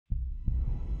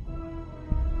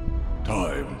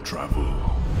time travel.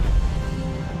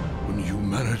 When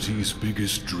humanity's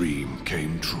biggest dream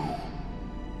came true,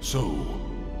 so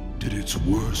did its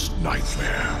worst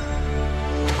nightmare.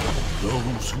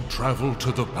 Those who travel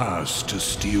to the past to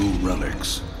steal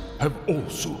relics have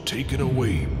also taken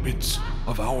away bits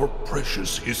of our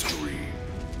precious history.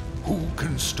 Who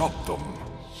can stop them?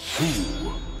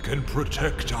 Who can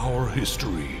protect our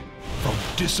history from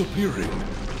disappearing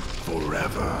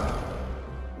forever?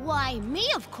 Why, me,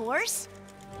 of course.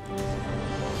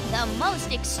 The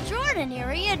most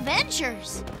extraordinary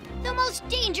adventures. The most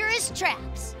dangerous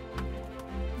traps.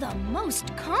 The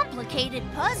most complicated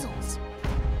puzzles.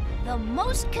 The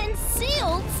most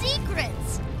concealed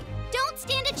secrets. Don't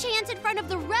stand a chance in front of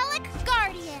the Relic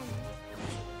Guardian.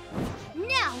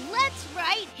 Now let's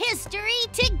write history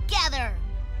together.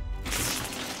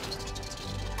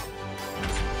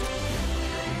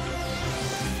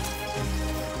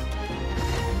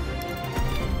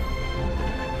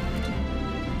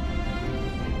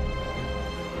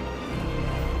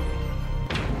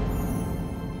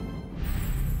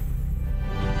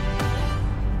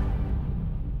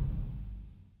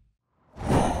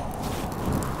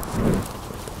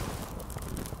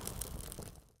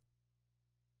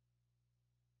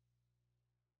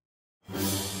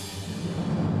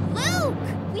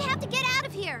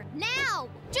 Now!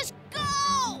 Just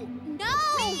go! No!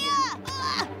 Mia!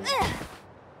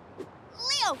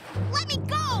 Leo, let me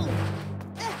go!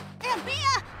 Mia!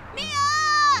 Mia! Mia!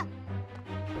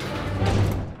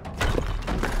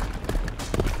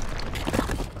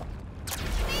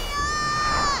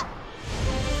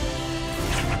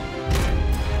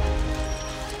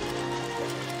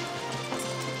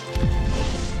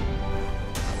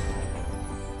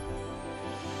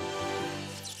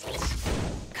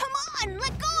 Come on,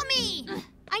 let go of me!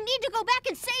 I need to go back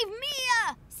and save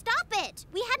Mia! Stop it!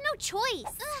 We had no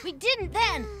choice. We didn't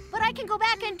then, but I can go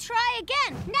back and try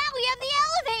again. Now we have the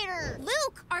elevator!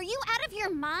 Luke, are you out of your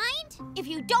mind? If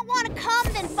you don't want to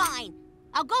come, then fine.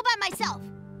 I'll go by myself.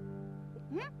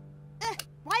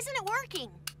 Why isn't it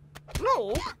working?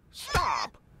 Luke,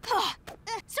 stop!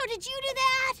 So did you do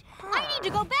that? I need to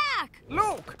go back!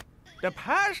 Luke, the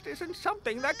past isn't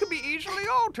something that can be easily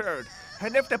altered.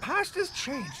 And if the past is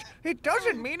changed, it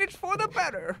doesn't mean it's for the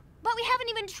better. But we haven't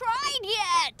even tried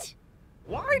yet!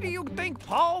 Why do you think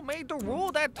Paul made the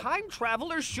rule that time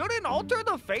travelers shouldn't alter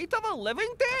the fate of a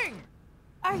living thing?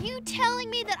 Are you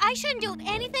telling me that I shouldn't do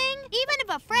anything, even if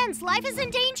a friend's life is in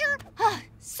danger?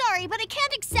 Sorry, but I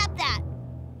can't accept that.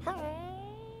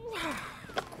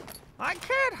 I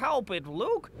can't help it,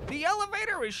 Luke. The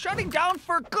elevator is shutting down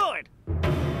for good.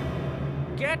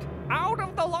 Get out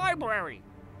of the library.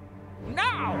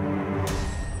 Now!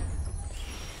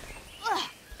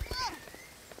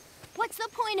 What's the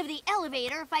point of the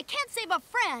elevator if I can't save a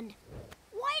friend?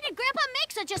 Why did Grandpa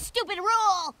make such a stupid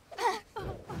rule?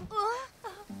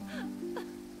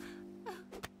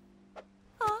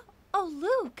 Oh,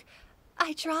 Luke,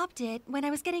 I dropped it when I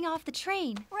was getting off the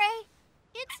train. Ray,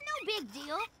 it's no big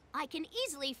deal. I can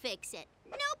easily fix it.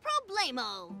 No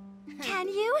problemo. Can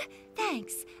you?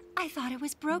 Thanks. I thought it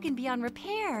was broken beyond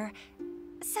repair.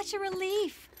 Such a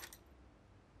relief.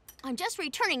 I'm just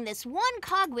returning this one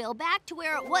cogwheel back to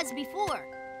where it was before.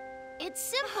 It's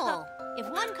simple. If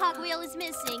one cogwheel is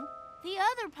missing, the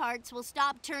other parts will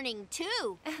stop turning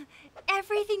too.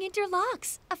 Everything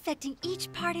interlocks, affecting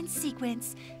each part in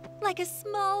sequence, like a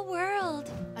small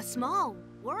world. A small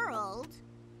world?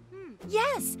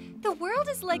 Yes, the world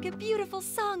is like a beautiful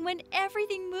song when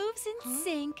everything moves in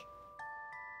sync.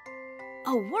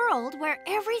 A world where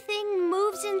everything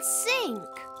moves in sync.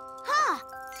 Huh.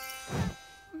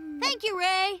 Thank you,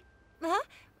 Ray. Huh?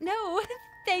 No,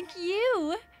 thank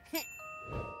you.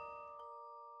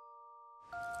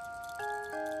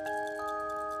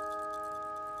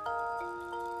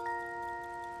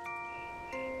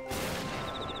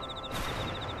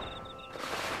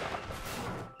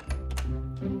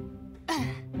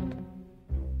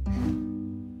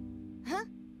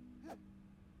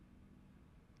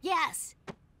 Yes.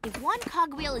 If one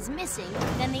cogwheel is missing,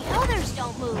 then the others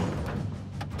don't move.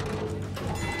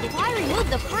 If I remove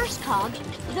the first cog,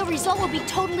 the result will be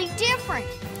totally different.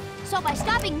 So by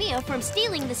stopping Mia from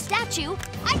stealing the statue,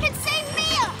 I can save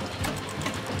Mia!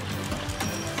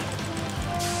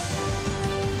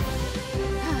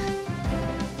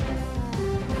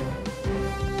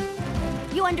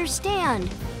 You understand,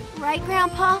 right,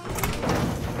 Grandpa?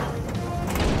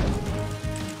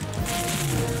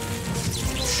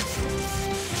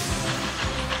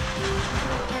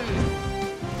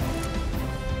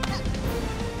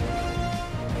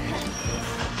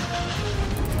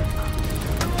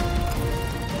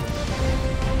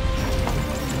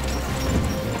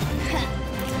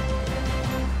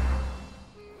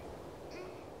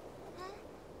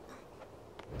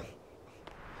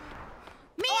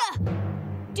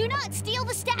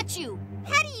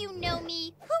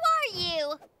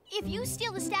 If you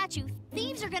steal the statue,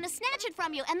 thieves are gonna snatch it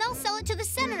from you, and they'll sell it to the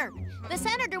senator. The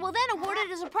senator will then award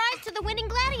it as a prize to the winning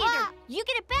gladiator. You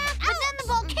get it back, but then the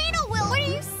volcano will... What are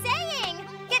you saying?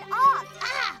 Get off!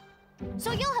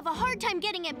 So you'll have a hard time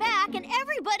getting it back, and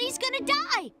everybody's gonna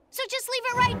die. So just leave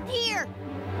it right here.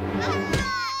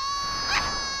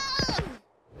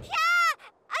 Yeah!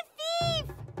 A thief!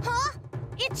 Huh?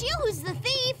 It's you who's the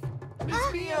thief.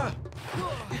 Miss Mia!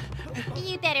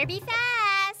 You better be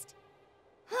fast.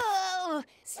 Oh,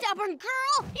 stubborn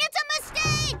girl, it's a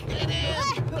mistake! Get in!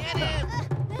 Get in!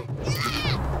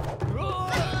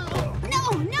 No,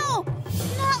 no,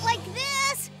 not like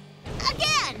this.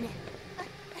 Again.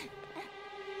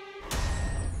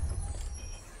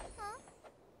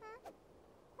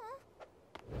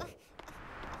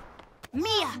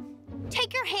 Mia,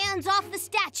 take your hands off the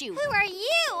statue. Who are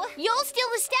you? You'll steal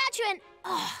the statue and...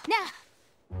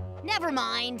 never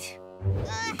mind.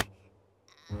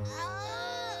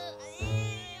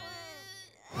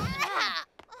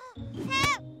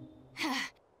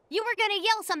 You were gonna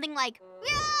yell something like,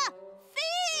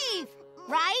 thief,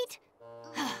 right?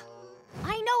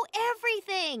 I know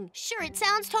everything. Sure, it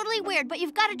sounds totally weird, but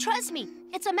you've got to trust me.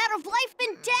 It's a matter of life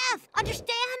and death.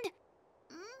 Understand?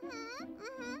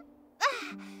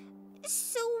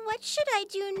 So what should I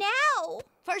do now?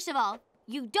 First of all,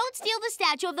 you don't steal the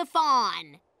statue of the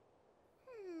Faun.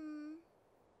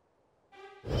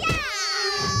 Yeah!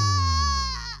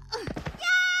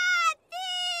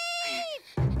 Thief!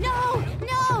 No,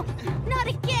 no, not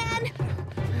again.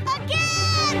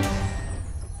 Again!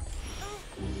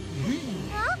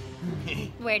 Huh?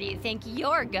 Where do you think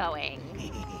you're going?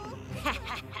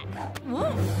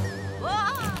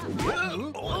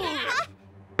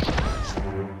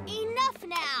 Enough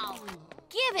now.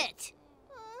 Give it.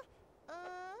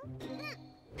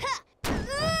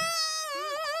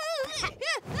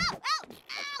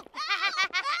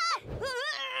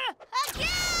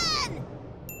 Again!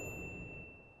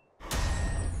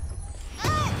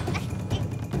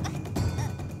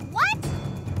 What?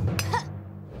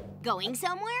 Going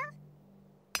somewhere?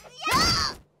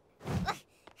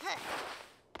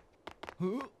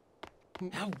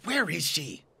 Now, where is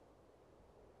she?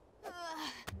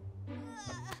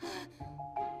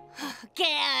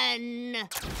 Again!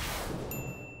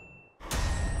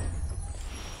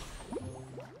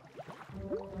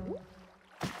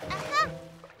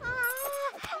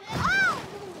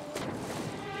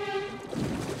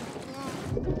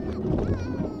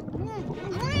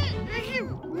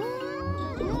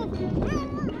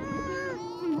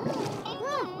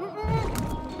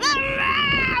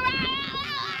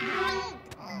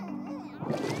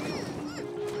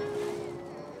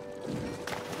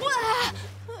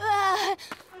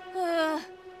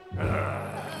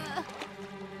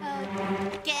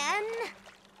 Again?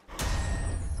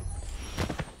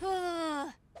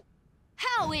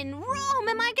 How in Rome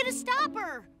am I gonna stop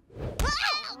her?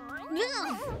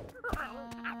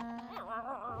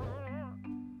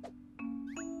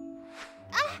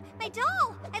 My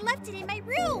doll! I left it in my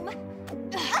room!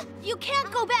 You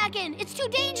can't go back in! It's too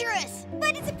dangerous!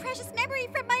 But it's a precious memory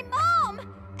from my mom!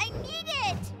 I need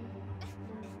it!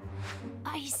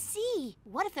 I see.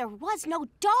 What if there was no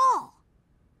doll?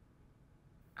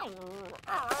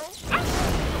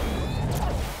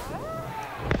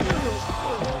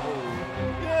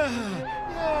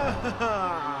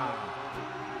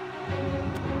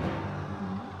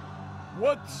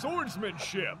 What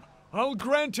swordsmanship! I'll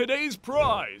grant today's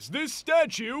prize, this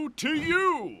statue, to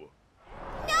you!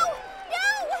 No! No!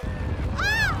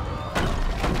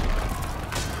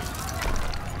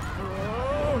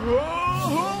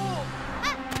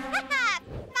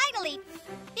 Finally!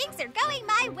 Things are going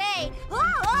my way!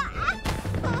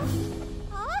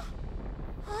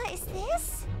 What is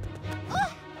this?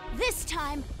 This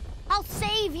time, I'll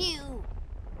save you.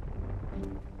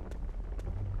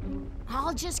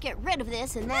 I'll just get rid of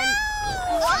this and then...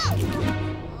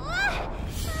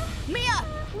 Mia,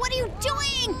 what are you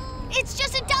doing? It's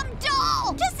just a dumb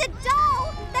doll! Just a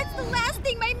doll! That's the last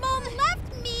thing my mom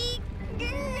left me!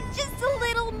 Just a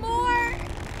little more!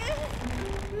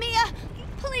 Mia,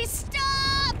 please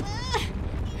stop!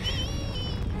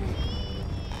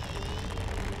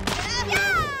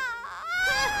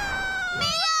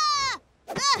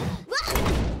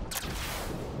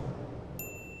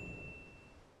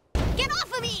 Get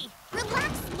off of me!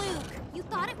 Relax, Luke. You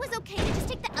thought it was okay to just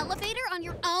take the elevator on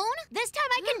your own? This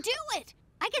time I can do it!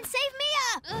 I can save Mia!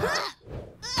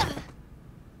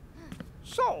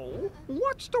 So,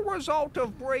 what's the result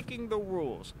of breaking the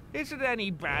rules? Is it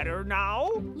any better now?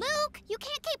 Luke, you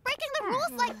can't keep breaking the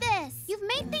rules like this. You've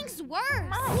made things worse.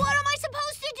 What am I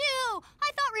supposed to do?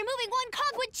 I thought removing one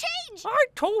cog would change. I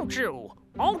told you,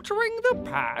 altering the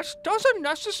past doesn't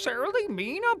necessarily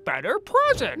mean a better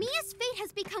present. Mia's fate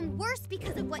has become worse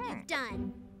because of what you've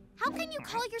done. How can you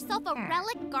call yourself a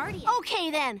relic guardian? Okay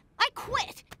then, I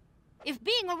quit. If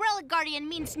being a relic guardian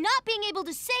means not being able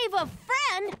to save a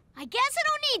friend, I guess I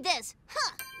don't need this.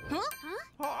 Huh?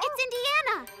 It's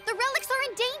Indiana. The relics are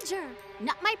in danger.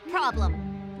 Not my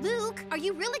problem. Luke, are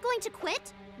you really going to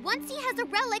quit? Once he has a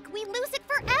relic, we lose it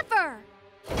forever.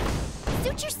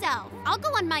 Suit yourself. I'll go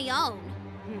on my own.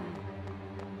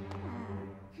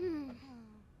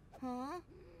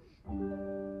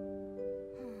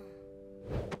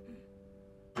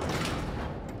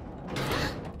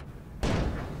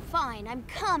 Fine, I'm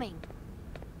coming.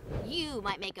 You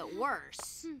might make it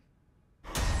worse.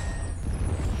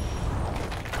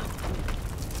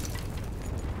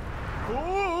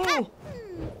 Oh!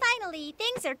 Finally,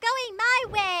 things are going my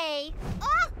way.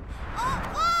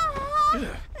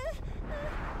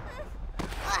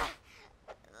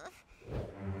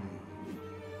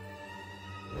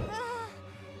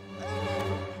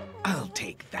 I'll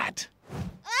take that.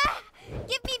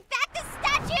 Give me back the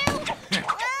statue!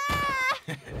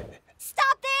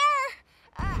 Stop there!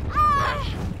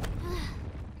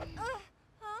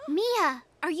 Mia,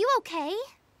 are you okay?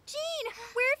 Jean,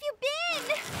 where have you been?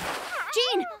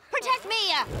 Jean, protect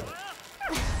Mia!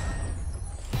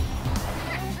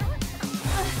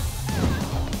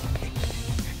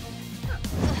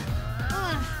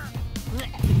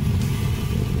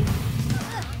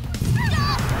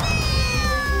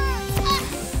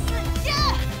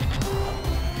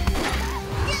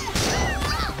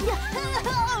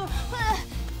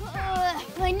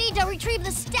 I need to retrieve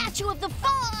the statue of the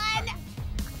Faun!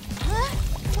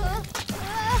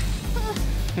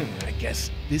 I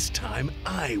guess this time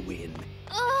I win.